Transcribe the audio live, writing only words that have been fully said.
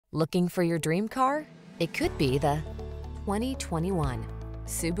Looking for your dream car? It could be the 2021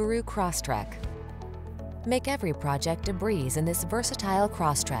 Subaru Crosstrek. Make every project a breeze in this versatile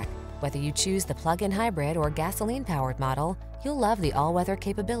Crosstrek. Whether you choose the plug-in hybrid or gasoline-powered model, you'll love the all-weather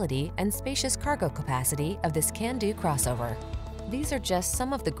capability and spacious cargo capacity of this can-do crossover. These are just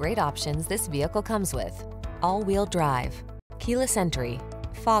some of the great options this vehicle comes with: all-wheel drive, keyless entry,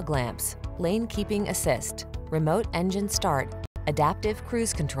 fog lamps, lane keeping assist, remote engine start, adaptive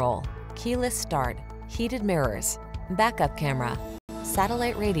cruise control, keyless start, heated mirrors, backup camera,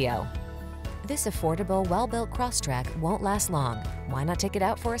 satellite radio. This affordable, well-built Crosstrek won't last long. Why not take it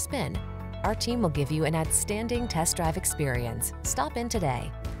out for a spin? Our team will give you an outstanding test drive experience. Stop in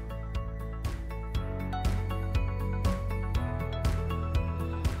today.